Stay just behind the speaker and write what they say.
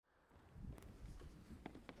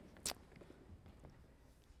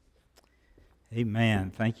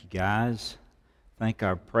Amen. Thank you, guys. Thank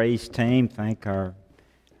our praise team. Thank our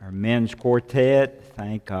men's quartet.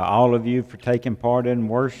 Thank all of you for taking part in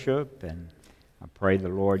worship. And I pray the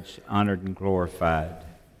Lord's honored and glorified.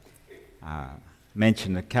 I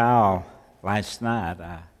mentioned to Kyle last night.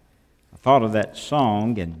 I thought of that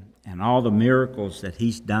song and all the miracles that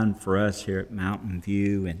he's done for us here at Mountain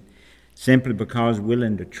View. And simply because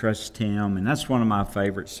willing to trust Him. And that's one of my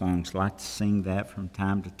favorite songs. I like to sing that from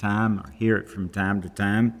time to time or hear it from time to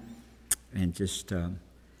time. And just to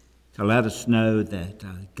let us know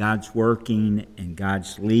that God's working and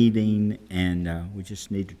God's leading, and we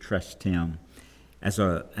just need to trust Him as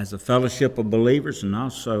a fellowship of believers and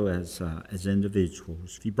also as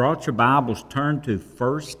individuals. If you brought your Bibles, turn to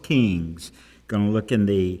 1 Kings. Going to look in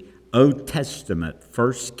the Old Testament,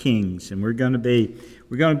 1 Kings, and we're going to be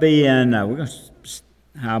in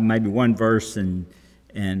have maybe one verse in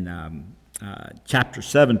chapter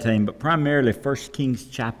 17, but primarily 1 Kings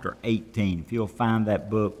chapter 18. If you'll find that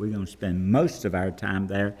book, we're going to spend most of our time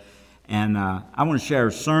there. And I want to share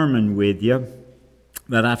a sermon with you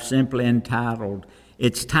that I've simply entitled,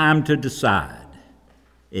 "It's Time to Decide."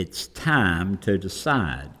 It's time to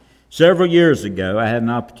decide. Several years ago, I had an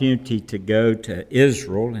opportunity to go to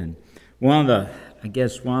Israel, and one of the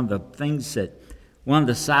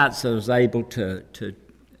sites I was able to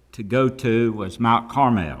go to was Mount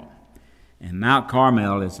Carmel. And Mount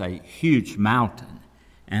Carmel is a huge mountain,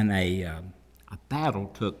 and a battle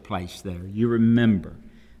took place there. You remember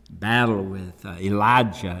the battle with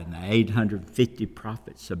Elijah and the 850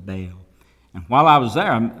 prophets of Baal. And while I was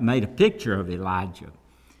there, I made a picture of Elijah.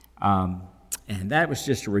 And that was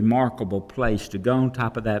just a remarkable place to go on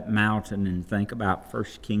top of that mountain and think about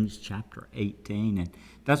 1 Kings chapter 18. And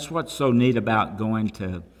that's what's so neat about going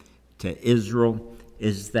to Israel,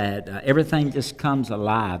 is that everything just comes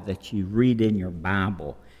alive that you read in your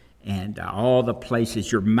Bible. And all the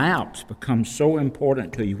places, your maps become so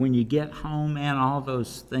important to you. When you get home, man, all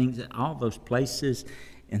those things, all those places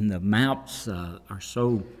and the maps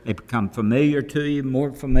they become familiar to you,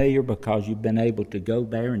 more familiar because you've been able to go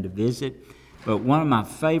there and to visit. But one of my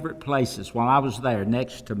favorite places while I was there,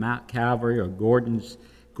 next to Mount Calvary or Gordon's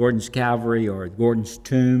Calvary or Gordon's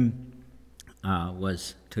Tomb,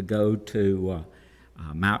 was to go to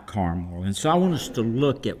Mount Carmel. And so I want us to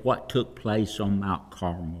look at what took place on Mount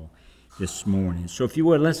Carmel this morning. So if you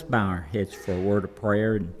would, let's bow our heads for a word of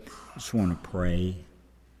prayer. And I just want to pray.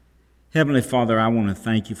 Heavenly Father, I want to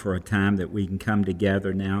thank you for a time that we can come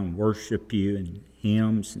together now and worship you in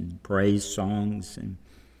hymns and praise songs.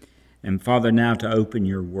 And Father, now to open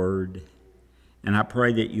your word. And I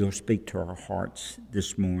pray that you'll speak to our hearts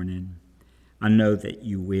this morning. I know that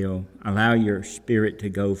you will. Allow your spirit to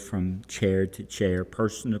go from chair to chair,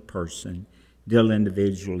 person to person, deal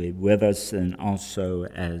individually with us and also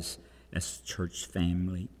as church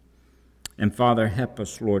family. And Father, help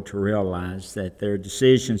us, Lord, to realize that there are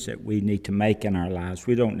decisions that we need to make in our lives.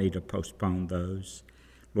 We don't need to postpone those,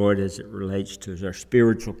 Lord, as it relates to our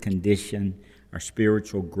spiritual condition, our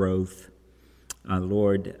spiritual growth.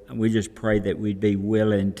 Lord, we just pray that we'd be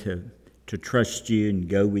willing to trust you and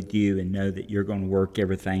go with you and know that you're going to work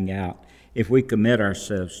everything out. If we commit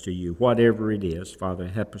ourselves to you, whatever it is, Father,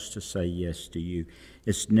 help us to say yes to you.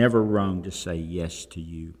 It's never wrong to say yes to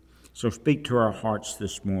you. So speak to our hearts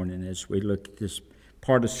this morning as we look at this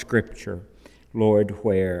part of Scripture, Lord,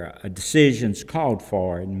 where a decision's called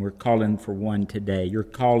for, and we're calling for one today. You're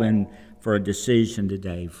calling for a decision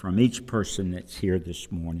today from each person that's here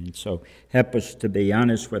this morning. So help us to be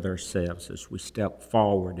honest with ourselves as we step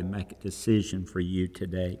forward and make a decision for you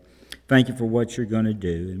today. Thank you for what you're going to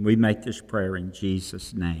do, and we make this prayer in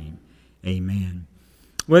Jesus' name. Amen.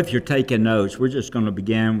 Well, if you're taking notes, we're just going to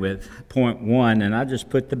begin with point 1, and I just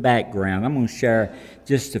put the background. I'm going to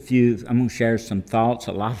share some thoughts,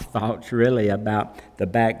 a lot of thoughts really, about the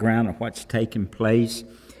background of what's taking place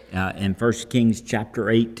in 1 Kings chapter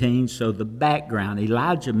 18. So the background,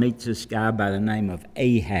 Elijah meets this guy by the name of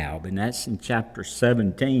Ahab, and that's in chapter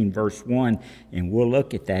 17, verse 1, and we'll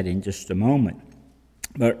look at that in just a moment.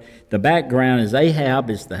 But the background is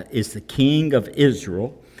Ahab is the king of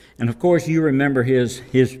Israel. And of course, you remember his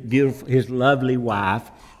lovely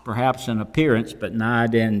wife, perhaps in appearance, but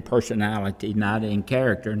not in personality, not in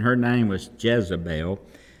character. And her name was Jezebel.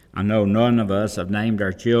 I know none of us have named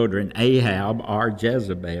our children Ahab or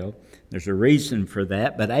Jezebel. There's a reason for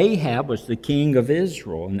that. But Ahab was the king of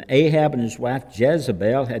Israel. And Ahab and his wife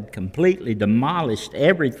Jezebel had completely demolished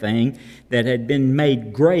everything that had been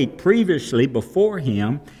made great previously before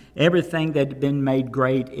him. Everything that had been made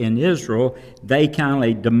great in Israel, they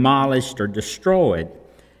kindly demolished or destroyed.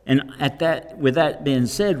 And with that being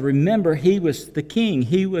said, remember, he was the king.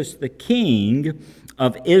 He was the king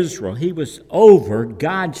of Israel. He was over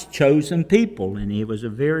God's chosen people, and he was a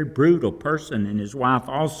very brutal person, and his wife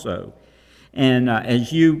also. And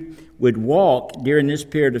as you would walk during this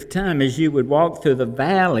period of time, as you would walk through the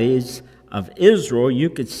valleys of Israel, you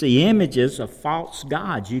could see images of false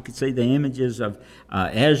gods. You could see the images of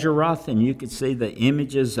Azheroth, and you could see the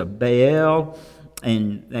images of Baal,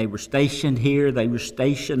 and they were stationed here, they were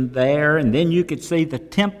stationed there, and then you could see the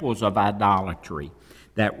temples of idolatry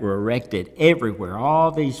that were erected everywhere.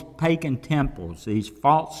 All these pagan temples, these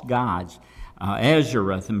false gods,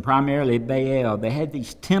 Azheroth and primarily Baal, they had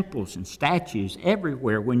these temples and statues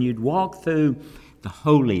everywhere when you'd walk through the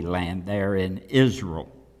Holy Land there in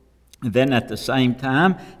Israel. And then at the same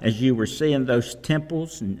time, as you were seeing those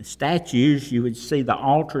temples and statues, you would see the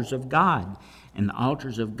altars of God. And the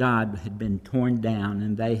altars of God had been torn down,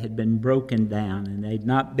 and they had been broken down, and they had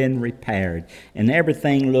not been repaired. And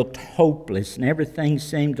everything looked hopeless, and everything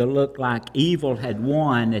seemed to look like evil had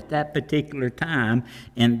won at that particular time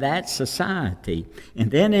in that society. And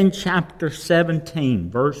then in chapter 17,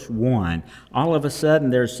 verse 1, all of a sudden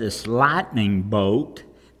there's this lightning bolt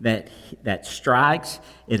that strikes.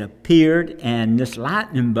 It appeared, and this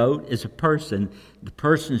lightning bolt is a person. The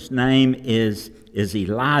person's name is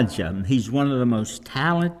Elijah. He's one of the most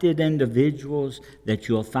talented individuals that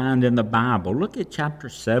you'll find in the Bible. Look at chapter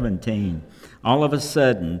 17. All of a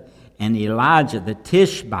sudden, and Elijah the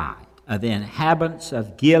Tishbite of the inhabitants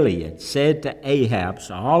of Gilead said to Ahab,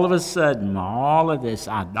 so all of a sudden, all of this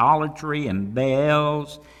idolatry and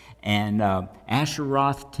Baals and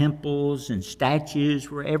Asheroth temples and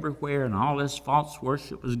statues were everywhere, and all this false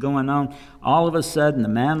worship was going on. All of a sudden, the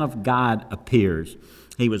man of God appears.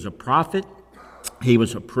 He was a prophet. He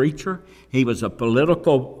was a preacher. He was a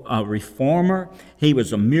political reformer. He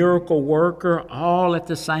was a miracle worker, all at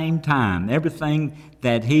the same time. Everything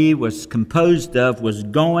that he was composed of was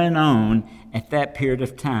going on at that period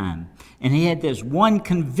of time. And he had this one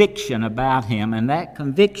conviction about him, and that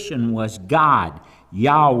conviction was God,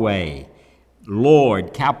 Yahweh,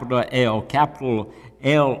 Lord, capital L, capital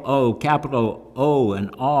L-O, capital O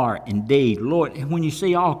and R, indeed, Lord. And when you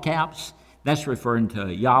see all caps, that's referring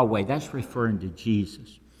to Yahweh. That's referring to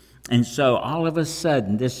Jesus. And so all of a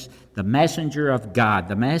sudden, the messenger of God,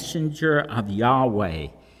 the messenger of Yahweh,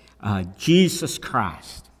 Jesus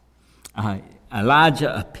Christ,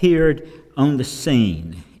 Elijah appeared on the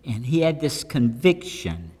scene. And he had this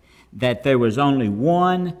conviction that there was only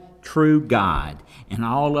one true God, and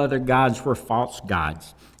all other gods were false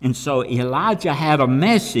gods. And so Elijah had a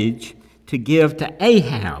message to give to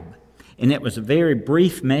Ahab. And it was a very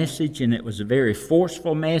brief message, and it was a very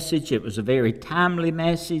forceful message. It was a very timely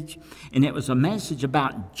message, and it was a message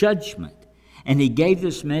about judgment. And he gave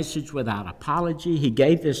this message without apology. He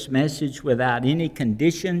gave this message without any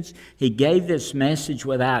conditions. He gave this message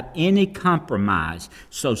without any compromise.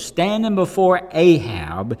 So standing before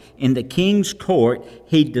Ahab in the king's court,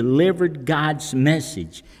 he delivered God's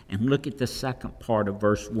message. And look at the second part of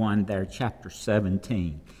verse 1 there, chapter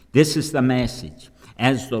 17. This is the message.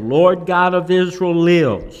 As the Lord God of Israel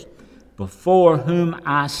lives, before whom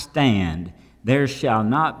I stand, there shall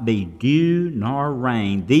not be dew nor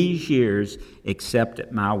rain these years except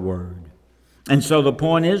at my word. And so the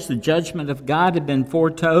point is, the judgment of God had been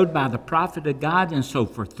foretold by the prophet of God, and so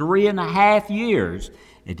for 3.5 years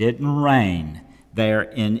it didn't rain there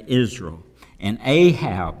in Israel. And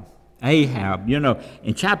Ahab,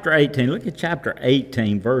 in chapter 18, look at chapter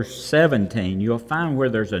 18, verse 17, you'll find where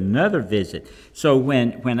there's another visit. So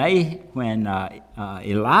when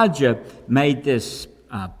Elijah made this,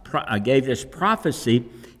 gave this prophecy,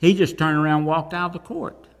 he just turned around and walked out of the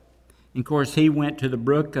court. And of course, he went to the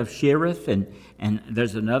brook of Cherith, and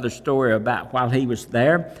there's another story about while he was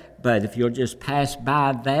there. But if you'll just pass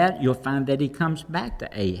by that, you'll find that he comes back to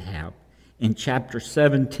Ahab in chapter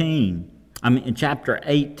 17. In chapter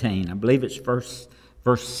 18, I believe it's verse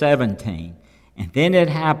 17. And then it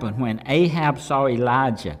happened when Ahab saw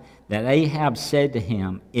Elijah, that Ahab said to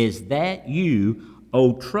him, "Is that you,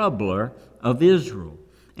 O troubler of Israel?"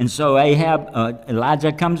 And so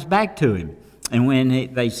Elijah comes back to him. And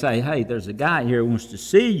when they say, "Hey, there's a guy here who wants to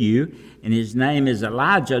see you," and his name is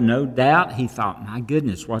Elijah, no doubt he thought, "My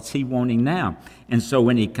goodness, what's he wanting now?" And so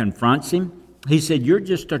when he confronts him, he said, "You're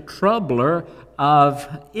just a troubler of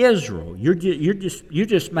Israel. You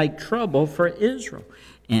just make trouble for Israel."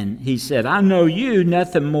 And he said, "I know you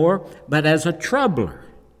nothing more but as a troubler."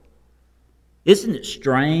 Isn't it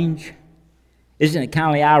strange? Isn't it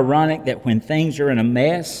kind of ironic that when things are in a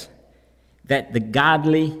mess, that the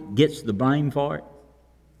godly gets the blame for it?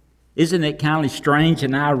 Isn't it kind of strange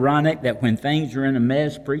and ironic that when things are in a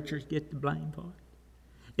mess, preachers get the blame for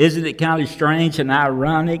it? Isn't it kind of strange and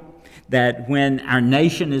ironic that when our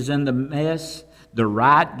nation is in the mess, the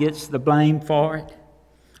right gets the blame for it?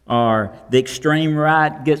 Or the extreme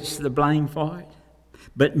right gets the blame for it?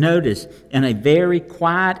 But notice, in a very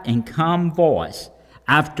quiet and calm voice,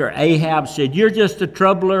 after Ahab said, "You're just a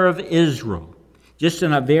troubler of Israel," just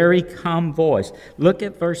in a very calm voice, look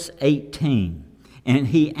at verse 18. And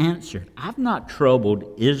he answered, "I've not troubled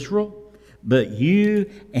Israel, but you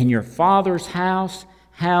and your father's house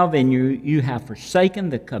have, and you have forsaken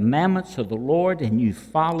the commandments of the Lord, and you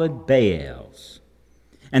followed Baals.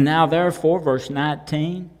 And now therefore," verse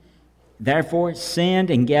 19, "therefore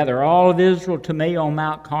send and gather all of Israel to me on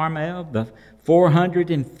Mount Carmel, the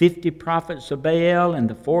 450 prophets of Baal and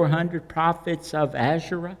the 400 prophets of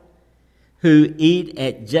Asherah, who eat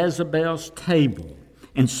at Jezebel's table."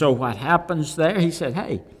 And so what happens there? He said,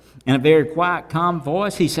 hey, in a very quiet, calm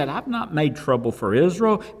voice, he said, "I've not made trouble for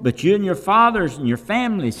Israel, but you and your fathers and your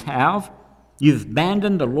families have. You've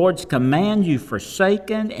abandoned the Lord's command, you've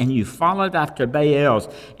forsaken, and you followed after Baals."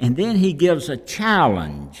 And then he gives a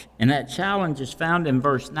challenge, and that challenge is found in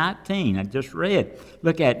verse 19. I just read.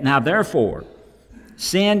 Look at, "Now therefore,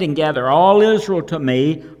 send and gather all Israel to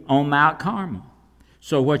me on Mount Carmel."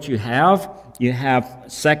 So what you have,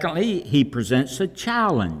 secondly, he presents a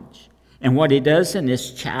challenge. And what he does in this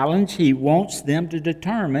challenge, he wants them to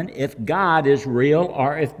determine if God is real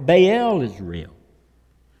or if Baal is real.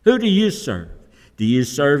 Who do you serve? Do you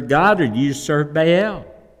serve God or do you serve Baal?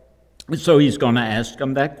 And so he's going to ask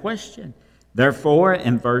them that question. Therefore,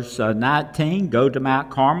 in verse 19, "Go to Mount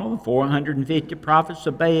Carmel, the 450 prophets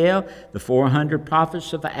of Baal, the 400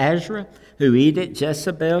 prophets of Asherah, who eat at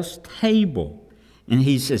Jezebel's table." And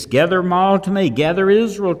he says, "Gather them all to me, gather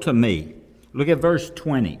Israel to me." Look at verse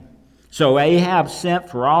 20. "So Ahab sent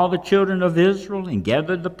for all the children of Israel and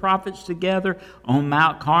gathered the prophets together on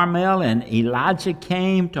Mount Carmel. And Elijah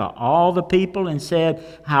came to all the people and said,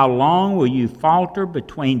 'How long will you falter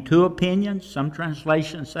between two opinions?'" Some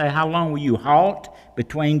translations say, "How long will you halt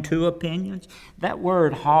between two opinions?" That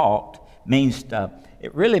word halt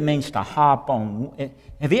it really means to hop on.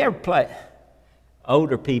 Have you ever played,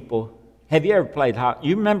 older people, have you ever played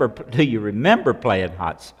do you remember playing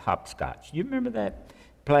hopscotch? You remember that?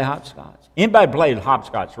 Play hopscotch? Anybody played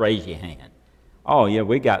hopscotch? Raise your hand. Oh, yeah,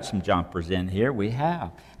 we got some jumpers in here. We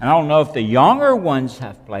have. And I don't know if the younger ones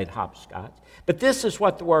have played hopscotch, but this is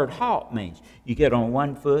what the word halt means. You get on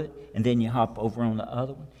one foot, and then you hop over on the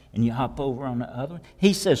other one, and you hop over on the other one.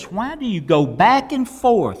 He says, why do you go back and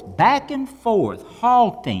forth,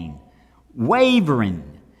 halting, wavering,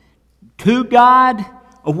 to God,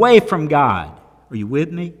 away from God? Are you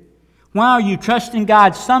with me? Why are you trusting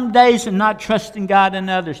God some days and not trusting God in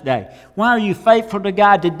others' days? Why are you faithful to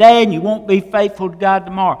God today and you won't be faithful to God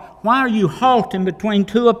tomorrow? Why are you halting between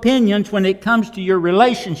two opinions when it comes to your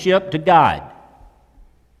relationship to God?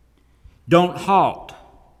 Don't halt.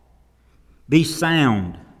 Be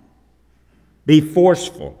sound. Be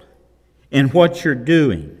forceful in what you're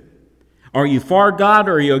doing. Are you for God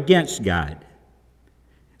or are you against God?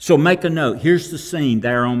 So make a note. Here's the scene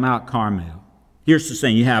there on Mount Carmel. Here's the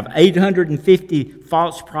scene. You have 850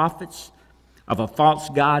 false prophets of a false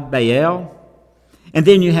god, Baal. And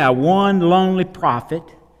then you have one lonely prophet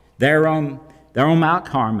there on Mount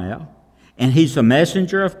Carmel. And he's a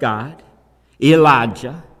messenger of God,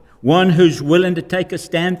 Elijah, one who's willing to take a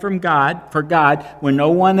stand for God when no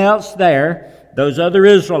one else there. Those other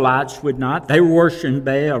Israelites would not. They were worshiping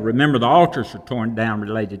Baal. Remember, the altars are torn down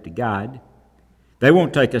related to God. They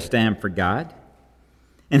won't take a stand for God.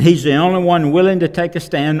 And he's the only one willing to take a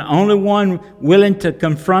stand, the only one willing to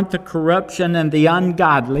confront the corruption and the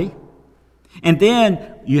ungodly. And then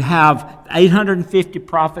you have 850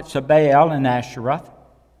 prophets of Baal and Asherah.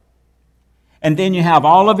 And then you have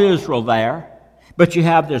all of Israel there. But you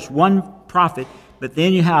have this one prophet. But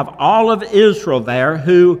then you have all of Israel there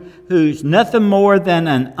who's nothing more than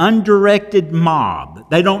an undirected mob.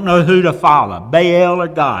 They don't know who to follow. Baal or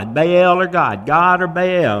God, Baal or God, God or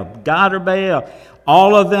Baal, God or Baal.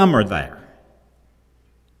 All of them are there.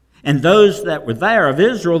 And those that were there of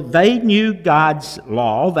Israel, they knew God's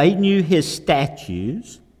law. They knew His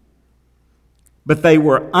statutes. But they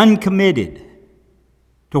were uncommitted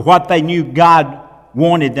to what they knew God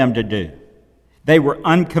wanted them to do. They were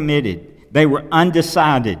uncommitted. They were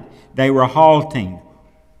undecided. They were halting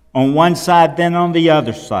on one side, then on the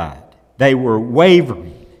other side. They were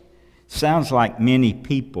wavering. Sounds like many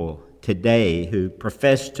people today who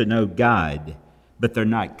profess to know God, but they're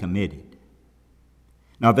not committed.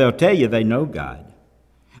 Now, they'll tell you they know God.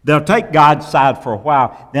 They'll take God's side for a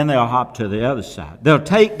while, then they'll hop to the other side. They'll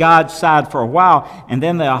take God's side for a while, and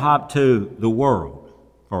then they'll hop to the world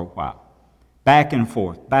for a while. Back and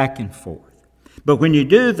forth, back and forth. But when you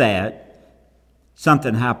do that,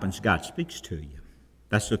 something happens. God speaks to you.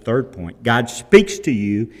 That's the third point. God speaks to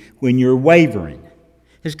you when you're wavering.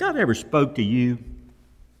 Has God ever spoke to you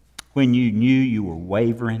when you knew you were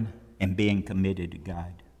wavering and being committed to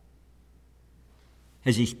God?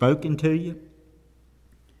 Has He spoken to you?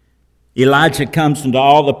 Elijah comes into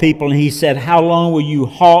all the people and he said, how long will you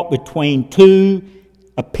halt between two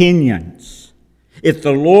opinions? If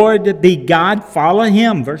the Lord be God, follow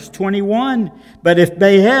Him. Verse 21. But if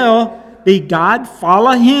Baal be God,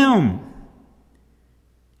 follow him.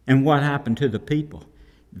 And what happened to the people?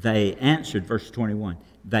 They answered, verse 21,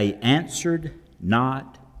 they answered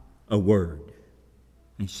not a word.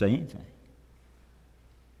 They didn't say anything.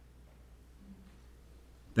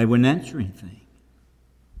 They wouldn't answer anything.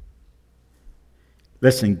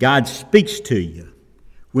 Listen, God speaks to you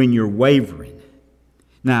when you're wavering.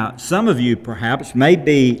 Now, some of you perhaps may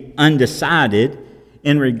be undecided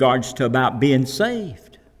in regards to about being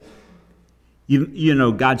saved. You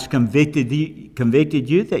know God's convicted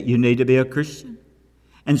you that you need to be a Christian.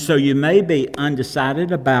 And so you may be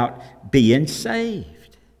undecided about being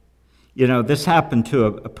saved. You know, this happened to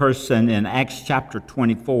a person in Acts chapter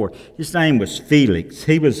 24. His name was Felix.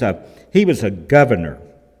 He was a governor.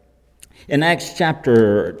 In Acts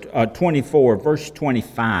chapter 24, verse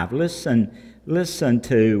 25, listen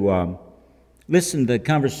to the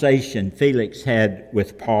conversation Felix had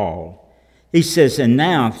with Paul. He says, and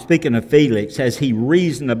now, speaking of Felix, as he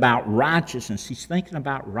reasoned about righteousness, he's thinking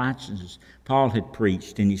about righteousness. Paul had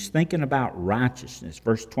preached, and he's thinking about righteousness.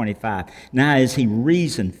 Verse 25. Now, as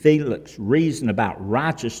Felix reasoned about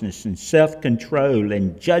righteousness and self-control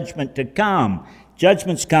and judgment to come.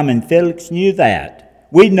 Judgment's coming. Felix knew that.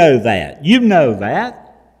 We know that. You know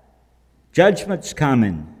that. Judgment's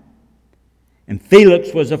coming. And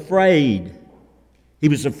Felix was afraid. He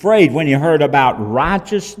was afraid when he heard about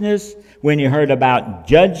righteousness, when he heard about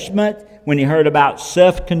judgment, when he heard about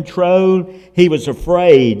self-control. He was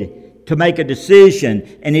afraid to make a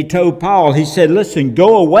decision. And he told Paul, he said, listen,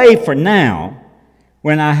 go away for now.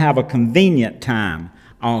 When I have a convenient time,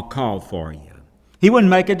 I'll call for you. He wouldn't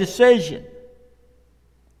make a decision.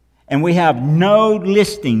 And we have no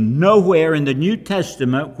listing nowhere in the New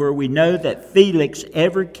Testament where we know that Felix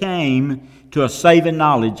ever came to a saving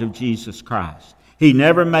knowledge of Jesus Christ. He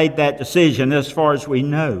never made that decision as far as we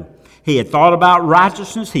know. He had thought about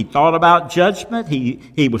righteousness. He thought about judgment.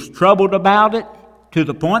 He was troubled about it to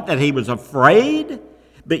the point that he was afraid,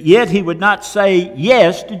 but yet he would not say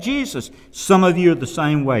yes to Jesus. Some of you are the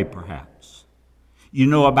same way, perhaps. You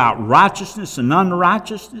know about righteousness and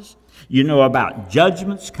unrighteousness. You know about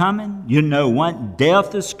judgments coming. You know when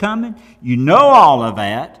death is coming. You know all of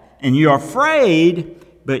that, and you're afraid,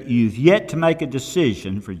 but you've yet to make a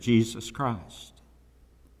decision for Jesus Christ.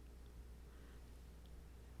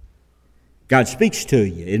 God speaks to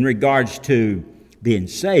you in regards to being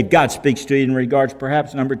saved. God speaks to you in regards,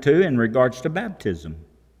 perhaps, number two, in regards to baptism.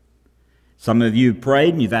 Some of you have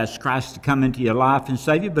prayed and you've asked Christ to come into your life and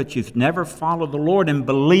save you, but you've never followed the Lord in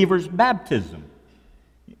believer's baptism.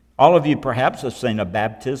 All of you perhaps have seen a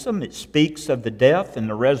baptism. It speaks of the death and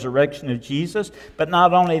the resurrection of Jesus. But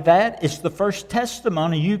not only that, it's the first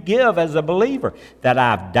testimony you give as a believer that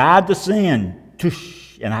I've died to sin,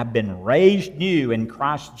 and I've been raised new in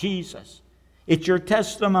Christ Jesus. It's your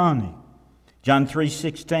testimony. John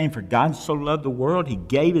 3:16, for God so loved the world, He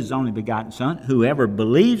gave His only begotten Son. Whoever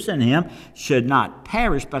believes in Him should not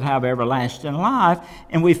perish but have everlasting life.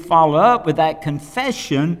 And we follow up with that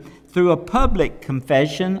confession through a public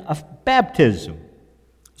confession of baptism.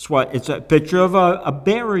 It's a picture of a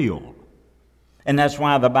burial. And that's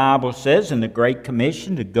why the Bible says in the Great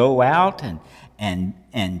Commission to go out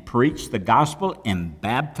and preach the gospel and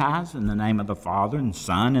baptize in the name of the Father and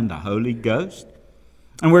Son and the Holy Ghost.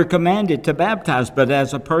 And we're commanded to baptize, but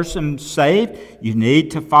as a person saved, you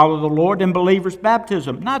need to follow the Lord in believer's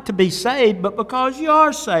baptism. Not to be saved, but because you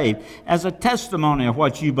are saved. As a testimony of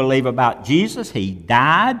what you believe about Jesus. He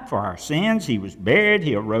died for our sins. He was buried.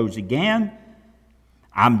 He arose again.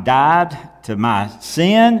 I'm died to my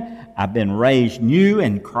sin. I've been raised new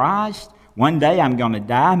in Christ. One day I'm going to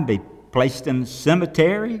die and be placed in the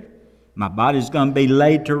cemetery. My body's going to be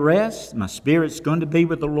laid to rest. My spirit's going to be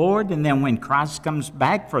with the Lord. And then when Christ comes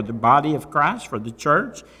back for the body of Christ, for the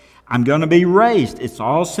church, I'm going to be raised. It's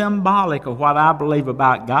all symbolic of what I believe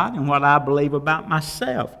about God and what I believe about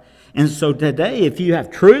myself. And so today, if you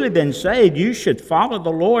have truly been saved, you should follow the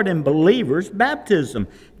Lord in believers' baptism.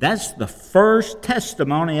 That's the first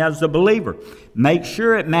testimony as a believer. Make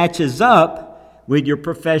sure it matches up with your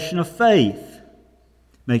profession of faith.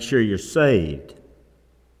 Make sure you're saved.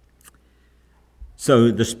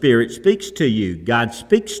 So the Spirit speaks to you. God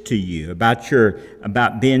speaks to you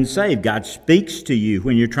about being saved. God speaks to you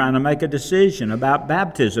when you're trying to make a decision about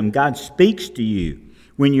baptism. God speaks to you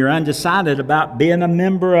when you're undecided about being a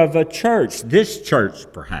member of a church, this church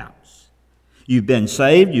perhaps. You've been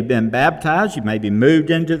saved, you've been baptized, you maybe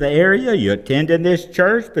moved into the area, you attended this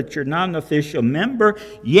church, but you're not an official member.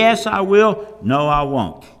 Yes, I will. No, I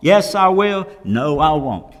won't. Yes, I will. No, I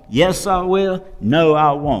won't. Yes, I will. No,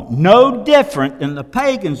 I won't. No different than the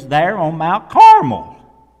pagans there on Mount Carmel.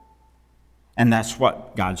 And that's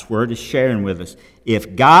what God's Word is sharing with us.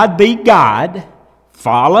 If God be God,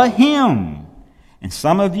 follow Him. And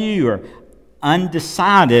some of you are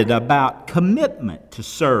undecided about commitment to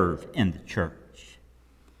serve in the church.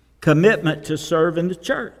 Commitment to serve in the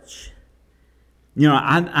church. You know,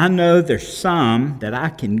 I know there's some that I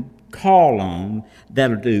can call on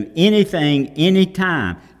that'll do anything,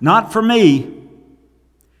 anytime. Not for me,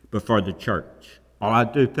 but for the church. All I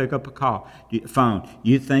do is pick up a phone.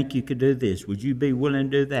 You think you could do this? Would you be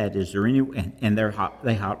willing to do that? Is there any? And they hop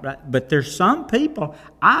right. But there's some people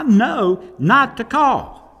I know not to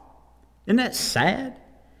call. Isn't that sad?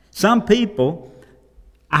 Some people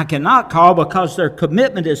I cannot call because their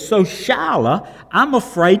commitment is so shallow, I'm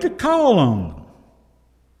afraid to call on them.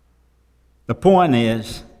 The point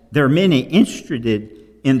is, there are many interested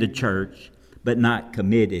in the church, but not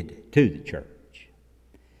committed to the church.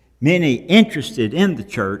 Many interested in the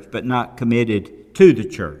church, but not committed to the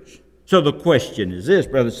church. So the question is this,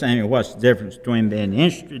 Brother Samuel, what's the difference between being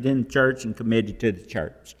interested in the church and committed to the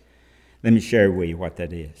church? Let me share with you what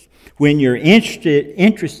that is. When you're interested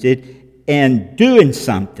in doing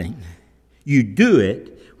something, you do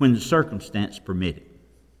it when the circumstance permits it.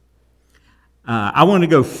 I want to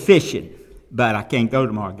go fishing, but I can't go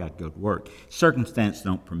tomorrow. I've got to go to work. Circumstance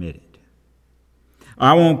don't permit it. Or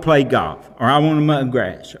I want to play golf, or I want to mow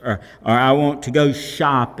grass, or I want to go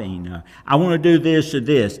shopping, or I want to do this or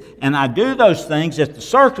this. And I do those things if the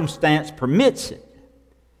circumstance permits it.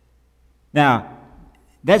 Now,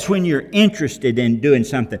 that's when you're interested in doing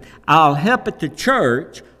something. I'll help at the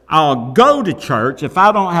church. I'll go to church if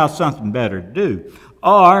I don't have something better to do.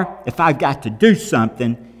 Or if I've got to do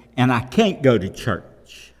something and I can't go to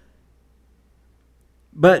church.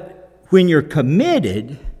 But when you're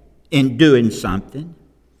committed in doing something,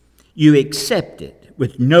 you accept it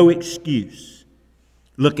with no excuse,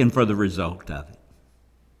 looking for the result of it.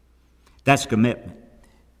 That's commitment.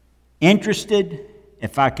 Interested,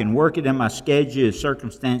 if I can work it in my schedule as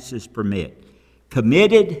circumstances permit.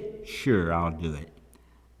 Committed, sure, I'll do it.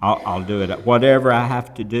 I'll do it. Whatever I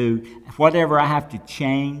have to do, whatever I have to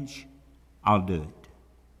change, I'll do it.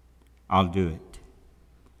 I'll do it.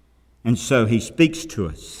 And so he speaks to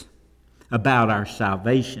us about our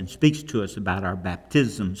salvation, speaks to us about our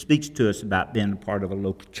baptism, speaks to us about being a part of a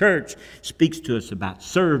local church, speaks to us about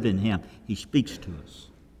serving him. He speaks to us.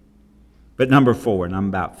 But number 4, and I'm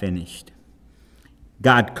about finished.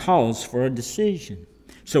 God calls for a decision.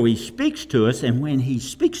 So he speaks to us, and when he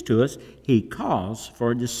speaks to us, he calls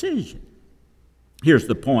for a decision. Here's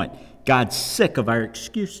the point. God's sick of our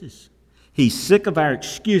excuses. He's sick of our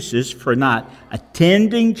excuses for not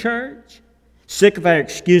attending church, sick of our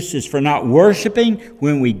excuses for not worshiping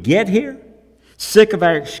when we get here, sick of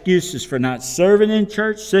our excuses for not serving in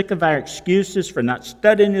church, sick of our excuses for not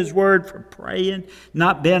studying his word, for praying,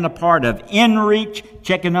 not being a part of in-reach,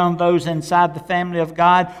 checking on those inside the family of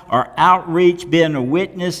God, or outreach, being a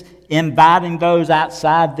witness, inviting those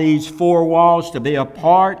outside these 4 walls to be a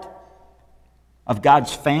part of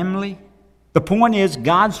God's family. The point is,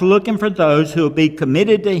 God's looking for those who will be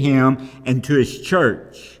committed to him and to his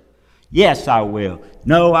church. Yes, I will.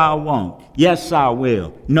 No, I won't. Yes, I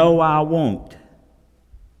will. No, I won't.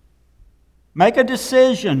 Make a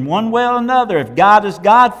decision one way or another. If God is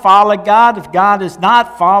God, follow God. If God is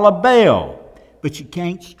not, follow Baal. But you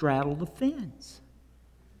can't straddle the fence.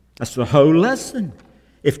 That's the whole lesson.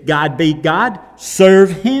 If God be God,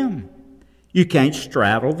 serve him. You can't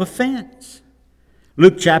straddle the fence.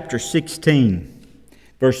 Luke chapter 16,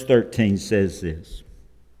 verse 13 says this.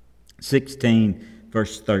 16,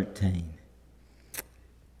 verse 13.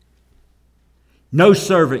 No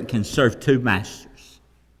servant can serve 2 masters.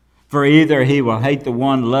 For either he will hate the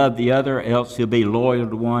one, love the other, else he'll be loyal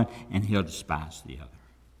to one, and he'll despise the other.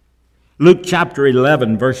 Luke chapter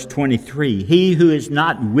 11, verse 23. He who is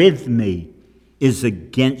not with me is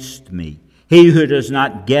against me. He who does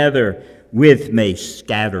not gather with me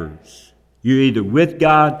scatters. You're either with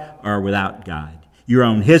God or without God. You're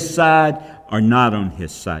on His side or not on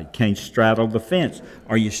His side. Can't straddle the fence.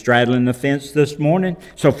 Are you straddling the fence this morning?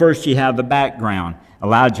 So first you have the background.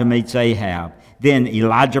 Elijah meets Ahab. Then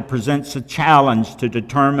Elijah presents a challenge to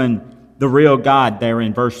determine the real God there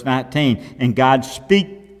in verse 19. And God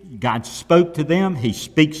spoke to them. He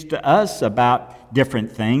speaks to us about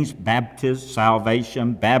different things: baptism,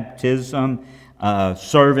 salvation, baptism,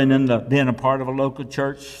 being a part of a local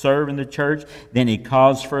church, serving the church. Then He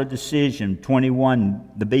calls for a decision,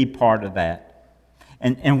 21, to be part of that.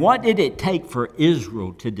 And what did it take for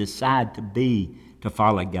Israel to decide to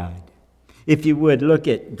follow God? If you would, look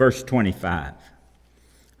at verse 25.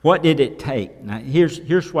 What did it take? Now,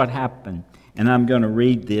 here's what happened. And I'm going to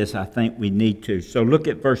read this. I think we need to. So look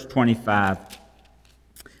at verse 25.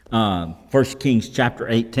 1 Kings chapter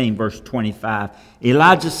 18, verse 25.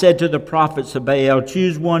 Elijah said to the prophets of Baal,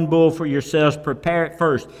 choose one bull for yourselves, prepare it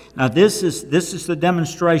first. Now this is the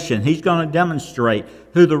demonstration. He's going to demonstrate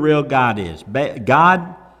who the real God is.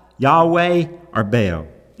 God, Yahweh, or Baal.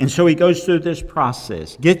 And so he goes through this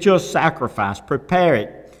process. Get your sacrifice, prepare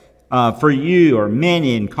it for you or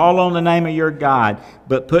many, and call on the name of your God,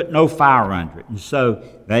 but put no fire under it. And so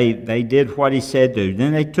they did what he said to.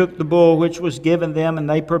 Then they took the bull which was given them, and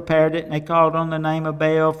they prepared it, and they called on the name of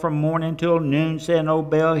Baal from morning till noon, saying, O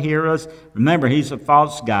Baal, hear us. Remember, he's a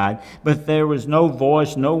false god. But there was no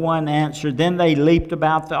voice, no one answered. Then they leaped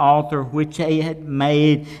about the altar which they had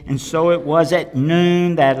made. And so it was at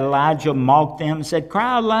noon that Elijah mocked them and said,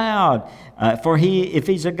 cry aloud, for if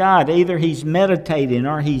he's a god, either he's meditating,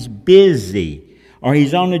 or he's busy, or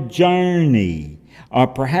he's on a journey, or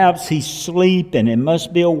perhaps he's sleeping and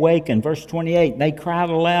must be awakened. Verse 28, they cried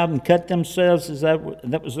aloud and cut themselves, as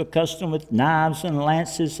that was the custom, with knives and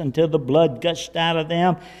lances, until the blood gushed out of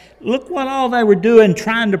them. Look what all they were doing,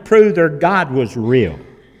 trying to prove their God was real.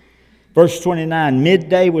 Verse 29,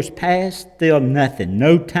 midday was past, still nothing.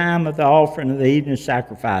 No time of the offering of the evening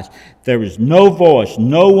sacrifice. There was no voice,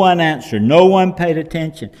 no one answered, no one paid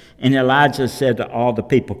attention. And Elijah said to all the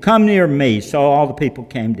people, come near me. So all the people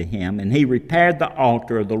came to him, and he repaired the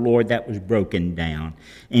altar of the Lord that was broken down.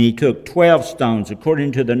 And he took 12 stones,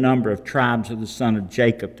 according to the number of tribes of the son of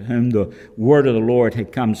Jacob, to whom the word of the Lord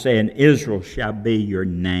had come, saying, Israel shall be your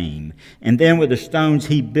name. And then with the stones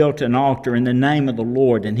he built an altar in the name of the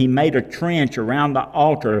Lord, and he made a trench around the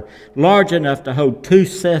altar large enough to hold 2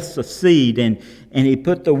 sets of seed, and he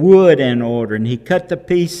put the wood in order, and he cut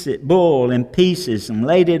the bull in pieces and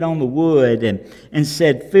laid it on the wood, and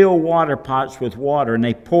said, fill water pots with water. And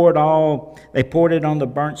they poured it on the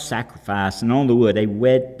burnt sacrifice and on the wood. They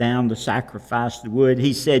wet down the sacrifice, the wood.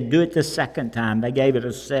 He said, do it the second time. They gave it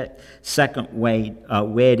a second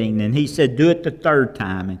wetting. And he said, do it the third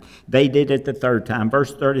time. And they did it the third time.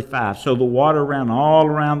 Verse 35, so the water ran all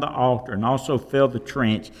around the altar and also filled the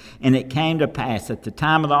trench. And it came to pass at the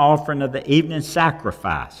time of the offering of the evening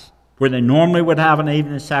sacrifice, where they normally would have an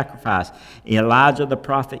evening sacrifice, Elijah the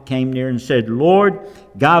prophet came near and said, Lord,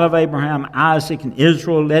 God of Abraham, Isaac, and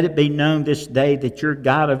Israel, let it be known this day that you're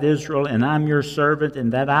God of Israel, and I'm your servant,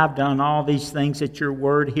 and that I've done all these things at your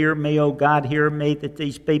word. Hear me, O God, hear me, that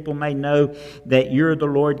these people may know that you're the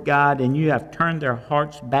Lord God, and you have turned their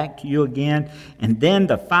hearts back to you again. And then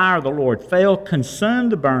the fire of the Lord fell,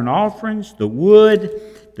 consumed the burnt offerings, the wood,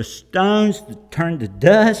 the stones turned to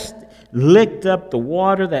dust, licked up the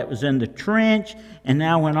water that was in the trench. And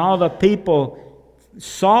now when all the people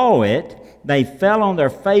saw it, they fell on their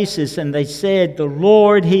faces and they said, the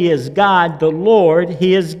Lord, He is God. The Lord,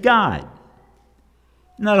 He is God.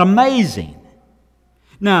 Isn't that amazing?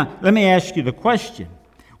 Now, let me ask you the question.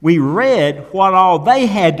 We read what all they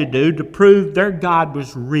had to do to prove their God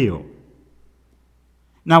was real.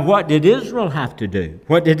 Now, what did Israel have to do?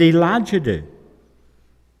 What did Elijah do?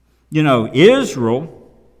 You know, Israel,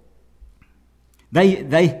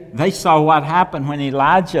 They saw what happened when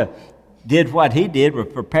Elijah did what he did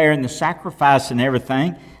with preparing the sacrifice and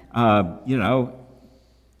everything,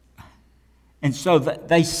 And so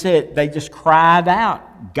they just cried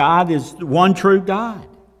out, God is the one true God.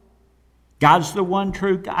 God's the one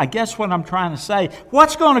true God. I guess what I'm trying to say,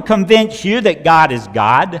 what's going to convince you that God is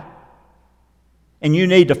God? And you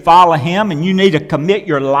need to follow Him, and you need to commit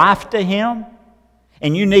your life to Him,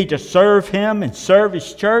 and you need to serve Him and serve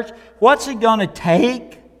His church. What's it going to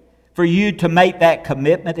take for you to make that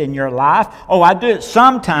commitment in your life? Oh, I do it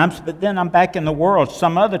sometimes, but then I'm back in the world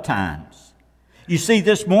some other times. You see,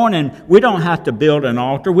 this morning, we don't have to build an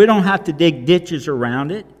altar. We don't have to dig ditches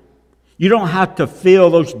around it. You don't have to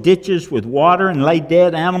fill those ditches with water and lay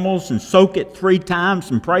dead animals and soak it 3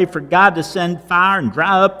 times and pray for God to send fire and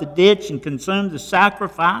dry up the ditch and consume the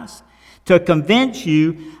sacrifice. to convince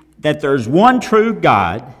you that there's one true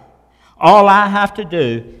God, all I have to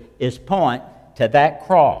do is point to that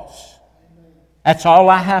cross. That's all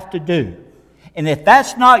I have to do. And if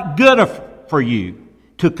that's not good for you,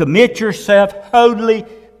 to commit yourself wholly,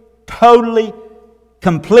 totally,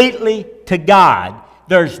 completely to God,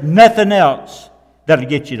 there's nothing else that'll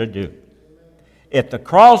get you to do it. If the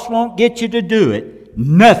cross won't get you to do it,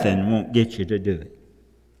 nothing won't get you to do it.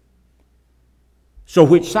 So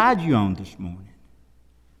which side are you on this morning?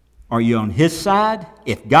 Are you on His side?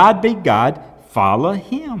 If God be God, follow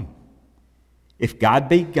Him. If God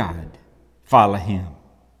be God, follow Him.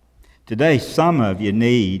 Today, some of you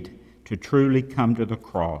need to truly come to the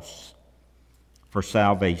cross for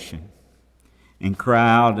salvation and cry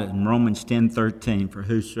out in Romans 10:13, for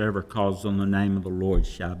whosoever calls on the name of the Lord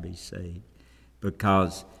shall be saved.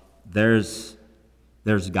 Because there's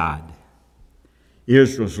God.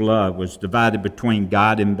 Israel's love was divided between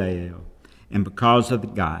God and Baal. And because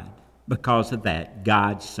of that,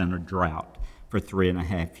 God sent a drought for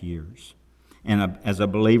 3.5 years. And as a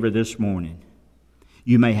believer this morning,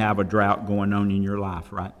 you may have a drought going on in your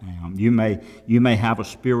life right now. You may have a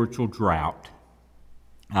spiritual drought.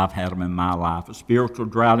 I've had them in my life. A spiritual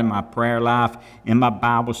drought in my prayer life, in my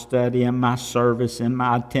Bible study, in my service, in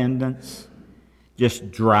my attendance.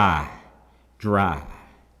 Just dry.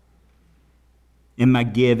 In my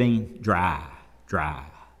giving, dry.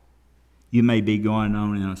 You may be going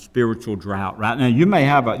on in a spiritual drought right now. You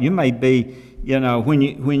may be, when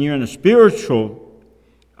you're in a spiritual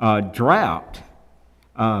drought,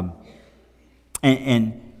 and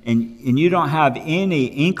you don't have any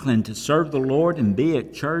inkling to serve the Lord and be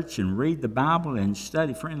at church and read the Bible and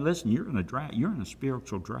study. Friend, listen, you're in a drought. You're in a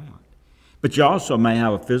spiritual drought. But you also may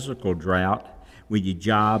have a physical drought with your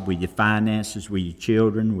job, with your finances, with your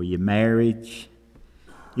children, with your marriage.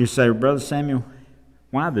 You say, Brother Samuel,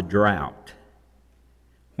 why the drought?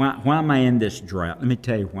 Why am I in this drought? Let me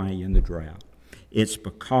tell you why you're in the drought. It's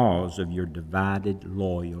because of your divided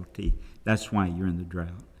loyalty. That's why you're in the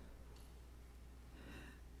drought.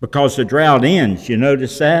 Because the drought ends. You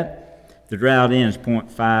notice that? The drought ends,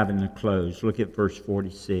 point 5 in the close. Look at verse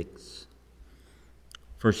 46.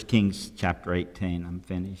 1 Kings chapter 18. I'm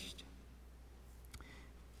finished.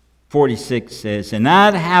 46 says, and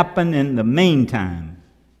that happened in the meantime,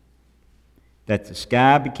 that the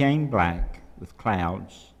sky became black with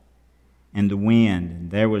clouds, and the wind,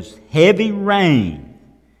 and there was heavy rain.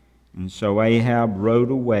 And so Ahab rode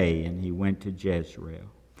away, and he went to Jezreel.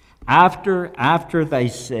 After they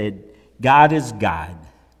said, God is God,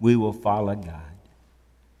 we will follow God,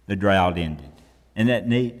 the drought ended. Isn't that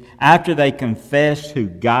neat? After they confessed who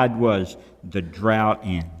God was, the drought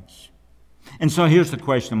ends. And so here's the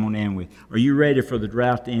question I'm going to end with. Are you ready for the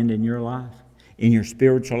drought to end in your life? In your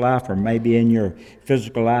spiritual life, or maybe in your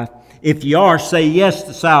physical life? If you are, say yes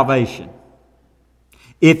to salvation.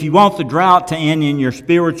 If you want the drought to end in your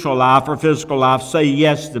spiritual life or physical life, say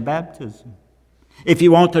yes to baptism. If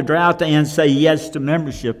you want the drought to end, say yes to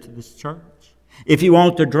membership to this church. If you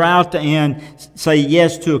want the drought to end, say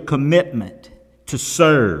yes to a commitment to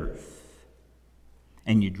serve.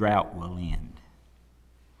 And your drought will end.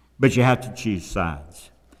 But you have to choose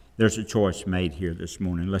sides. There's a choice made here this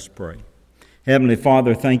morning. Let's pray. Heavenly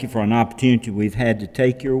Father, thank you for an opportunity we've had to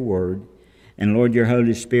take your word. And Lord, your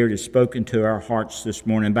Holy Spirit has spoken to our hearts this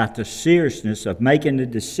morning about the seriousness of making a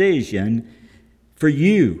decision for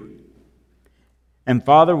you. And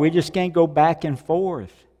Father, we just can't go back and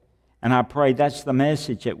forth. And I pray that's the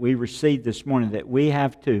message that we received this morning, that we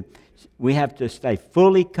have to stay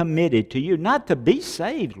fully committed to you, not to be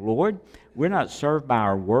saved, Lord. We're not served by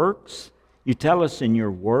our works. You tell us in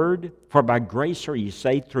your word, for by grace are you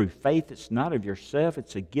saved through faith. It's not of yourself,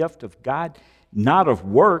 it's a gift of God, not of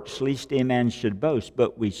works, lest any man should boast,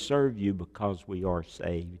 but we serve you because we are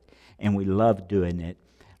saved, and we love doing it.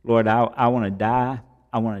 Lord, I want to die.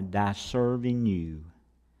 I want to die serving you.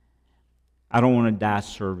 I don't want to die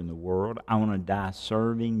serving the world. I want to die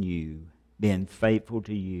serving you, being faithful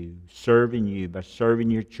to you, serving you by serving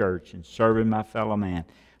your church and serving my fellow man.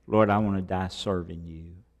 Lord, I want to die serving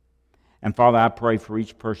you. And Father, I pray for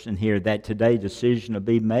each person here that today decision will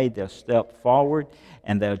be made. They'll step forward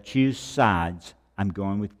and they'll choose sides. I'm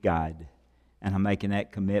going with God. And I'm making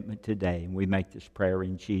that commitment today. And we make this prayer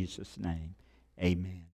in Jesus' name. Amen.